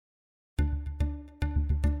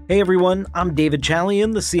Hey everyone, I'm David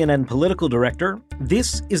Chalian, the CNN political director.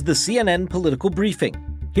 This is the CNN Political Briefing.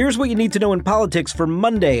 Here's what you need to know in politics for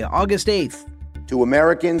Monday, August 8th. To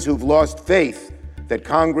Americans who've lost faith that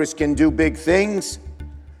Congress can do big things,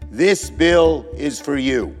 this bill is for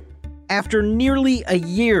you. After nearly a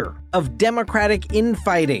year of Democratic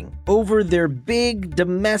infighting over their big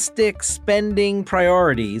domestic spending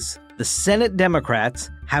priorities, the Senate Democrats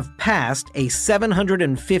have passed a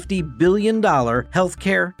 $750 billion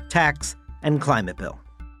healthcare, tax, and climate bill.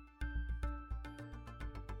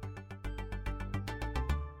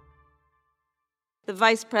 The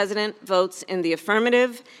Vice President votes in the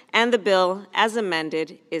affirmative, and the bill, as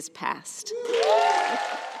amended, is passed.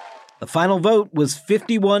 The final vote was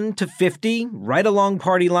 51-50, right along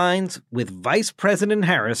party lines, with Vice President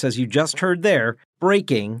Harris, as you just heard there,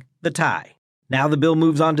 breaking the tie. Now the bill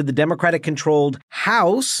moves on to the Democratic-controlled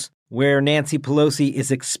House, where Nancy Pelosi is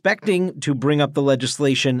expecting to bring up the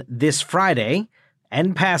legislation this Friday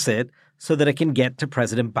and pass it so that it can get to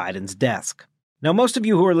President Biden's desk. Now, most of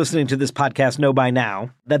you who are listening to this podcast know by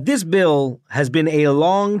now that this bill has been a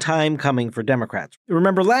long time coming for Democrats.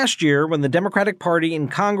 Remember last year when the Democratic Party in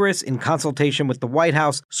Congress, in consultation with the White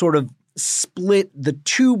House, sort of split the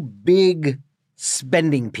two big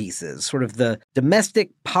spending pieces, sort of the domestic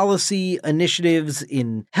policy initiatives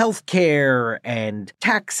in healthcare and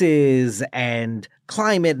taxes and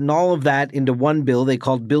climate and all of that into one bill they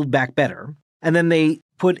called Build Back Better. And then they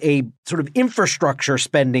put a sort of infrastructure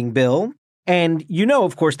spending bill. And you know,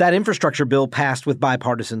 of course, that infrastructure bill passed with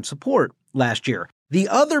bipartisan support last year. The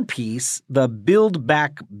other piece, the Build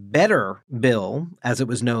Back Better bill, as it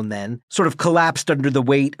was known then, sort of collapsed under the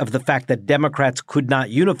weight of the fact that Democrats could not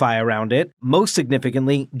unify around it. Most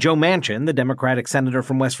significantly, Joe Manchin, the Democratic senator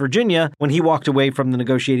from West Virginia, when he walked away from the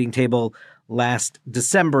negotiating table last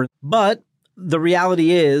December. But the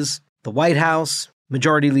reality is the White House,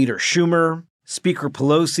 Majority Leader Schumer, Speaker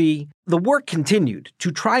Pelosi, the work continued to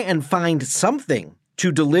try and find something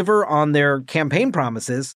to deliver on their campaign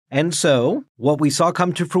promises. And so what we saw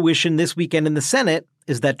come to fruition this weekend in the Senate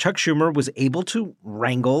is that Chuck Schumer was able to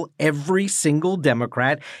wrangle every single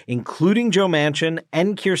Democrat, including Joe Manchin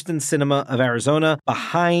and Kyrsten Sinema of Arizona,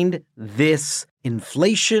 behind this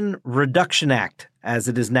Inflation Reduction Act, as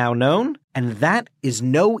it is now known. And that is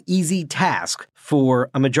no easy task for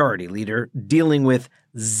a majority leader dealing with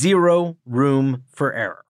zero room for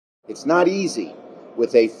error. It's not easy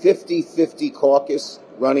with a 50-50 caucus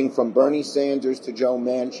running from Bernie Sanders to Joe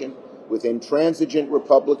Manchin, with intransigent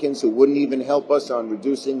Republicans who wouldn't even help us on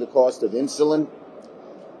reducing the cost of insulin.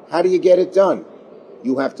 How do you get it done?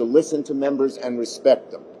 You have to listen to members and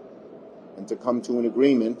respect them. And to come to an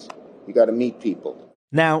agreement, you got to meet people.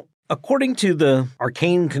 Now, according to the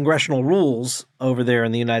arcane congressional rules over there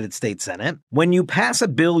in the United States Senate, when you pass a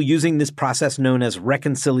bill using this process known as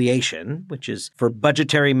reconciliation, which is for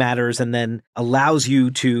budgetary matters and then allows you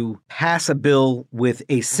to pass a bill with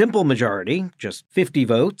a simple majority, just 50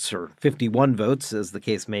 votes or 51 votes as the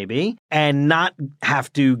case may be, and not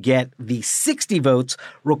have to get the 60 votes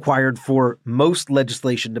required for most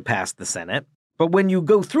legislation to pass the Senate. But when you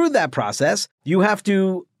go through that process, you have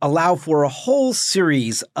to allow for a whole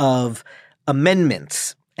series of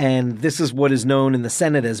amendments. And this is what is known in the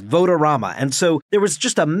Senate as vote-a-rama. And so there was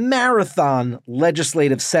just a marathon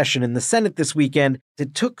legislative session in the Senate this weekend.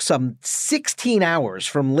 It took some 16 hours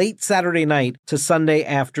from late Saturday night to Sunday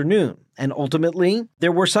afternoon. And ultimately,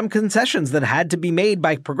 there were some concessions that had to be made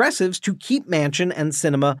by progressives to keep Manchin and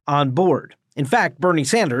Sinema on board. In fact, Bernie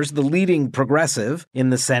Sanders, the leading progressive in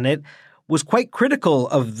the Senate, was quite critical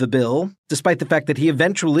of the bill, despite the fact that he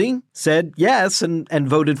eventually said yes and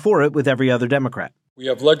voted for it with every other Democrat. We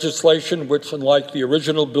have legislation which, unlike the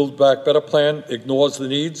original Build Back Better plan, ignores the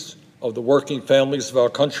needs of the working families of our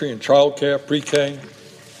country in childcare, pre-K,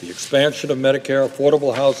 the expansion of Medicare,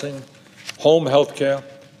 affordable housing, home health care,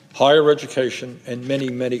 higher education, and many,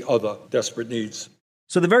 many other desperate needs.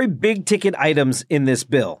 So the very big ticket items in this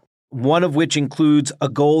bill, one of which includes a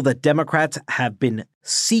goal that Democrats have been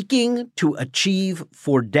seeking to achieve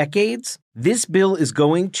for decades. This bill is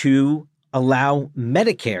going to allow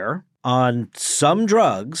Medicare on some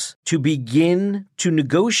drugs to begin to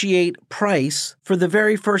negotiate price for the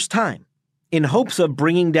very first time in hopes of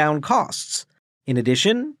bringing down costs. In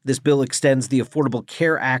addition, this bill extends the Affordable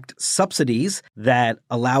Care Act subsidies that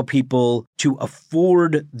allow people to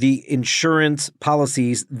afford the insurance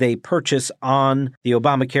policies they purchase on the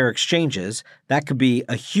Obamacare exchanges. That could be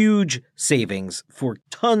a huge savings for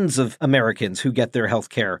tons of Americans who get their health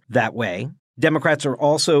care that way. Democrats are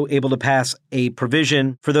also able to pass a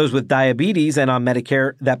provision for those with diabetes and on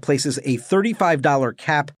Medicare that places a $35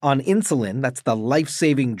 cap on insulin. That's the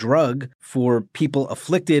life-saving drug for people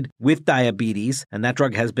afflicted with diabetes, and that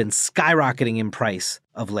drug has been skyrocketing in price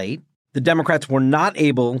of late. The Democrats were not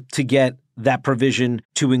able to get that provision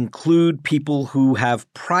to include people who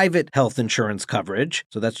have private health insurance coverage.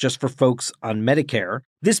 So that's just for folks on Medicare.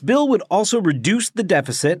 This bill would also reduce the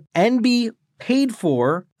deficit and be paid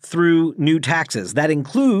for through new taxes. That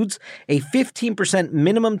includes a 15%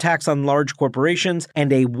 minimum tax on large corporations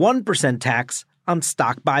and a 1% tax on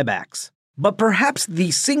stock buybacks. But perhaps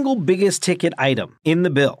the single biggest ticket item in the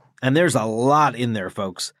bill, and there's a lot in there,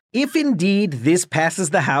 folks, if indeed this passes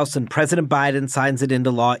the House and President Biden signs it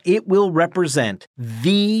into law, it will represent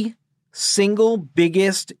the single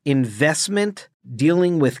biggest investment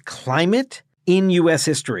dealing with climate in U.S.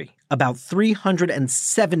 history. About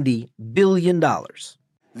 $370 billion.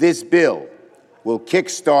 This bill will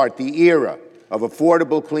kickstart the era of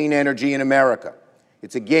affordable clean energy in America.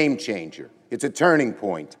 It's a game changer. It's a turning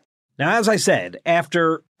point. Now, as I said,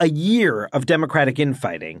 after a year of Democratic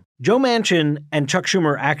infighting, Joe Manchin and Chuck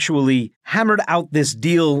Schumer actually hammered out this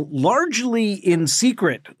deal largely in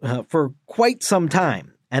secret for quite some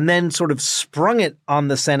time, and then sort of sprung it on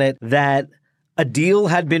the Senate that a deal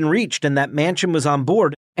had been reached and that Manchin was on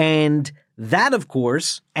board. And that, of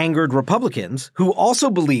course, angered Republicans who also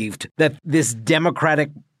believed that this Democratic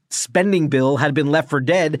spending bill had been left for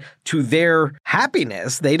dead to their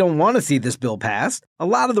happiness. They don't want to see this bill passed. A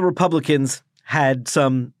lot of the Republicans had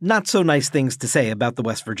some not so nice things to say about the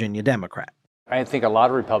West Virginia Democrat. I think a lot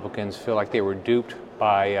of Republicans feel like they were duped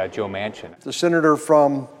by Joe Manchin. The senator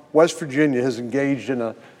from West Virginia has engaged in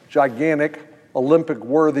a gigantic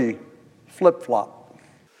Olympic-worthy flip-flop.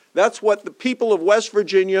 That's what the people of West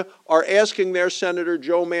Virginia are asking their Senator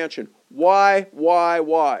Joe Manchin. Why?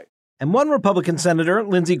 And one Republican senator,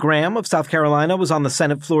 Lindsey Graham of South Carolina, was on the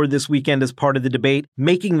Senate floor this weekend as part of the debate,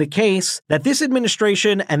 making the case that this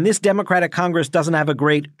administration and this Democratic Congress doesn't have a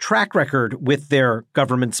great track record with their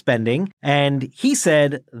government spending. And he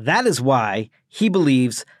said that is why he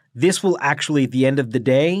believes this will actually, at the end of the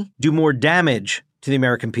day, do more damage to the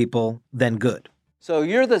American people than good. So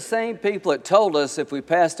you're the same people that told us if we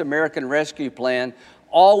passed American Rescue Plan,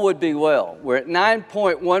 all would be well. We're at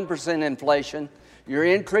 9.1% inflation. You're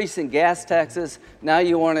increasing gas taxes. Now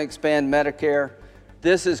you want to expand Medicare.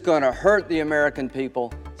 This is going to hurt the American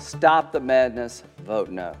people. Stop the madness. Vote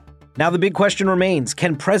no. Now, the big question remains,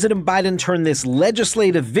 can President Biden turn this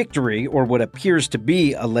legislative victory, or what appears to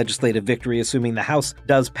be a legislative victory, assuming the House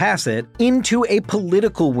does pass it, into a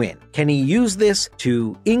political win? Can he use this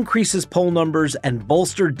to increase his poll numbers and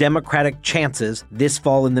bolster Democratic chances this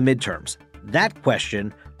fall in the midterms? That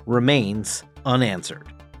question remains unanswered.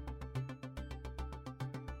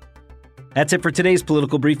 That's it for today's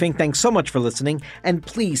Political Briefing. Thanks so much for listening, and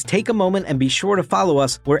please take a moment and be sure to follow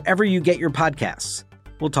us wherever you get your podcasts.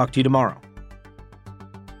 We'll talk to you tomorrow.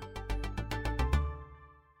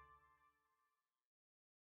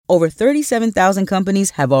 Over 37,000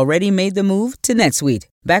 companies have already made the move to NetSuite.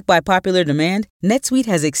 Backed by popular demand, NetSuite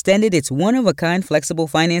has extended its one-of-a-kind flexible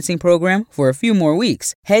financing program for a few more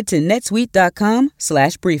weeks. Head to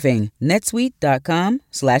netsuite.com/briefing.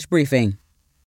 netsuite.com/briefing.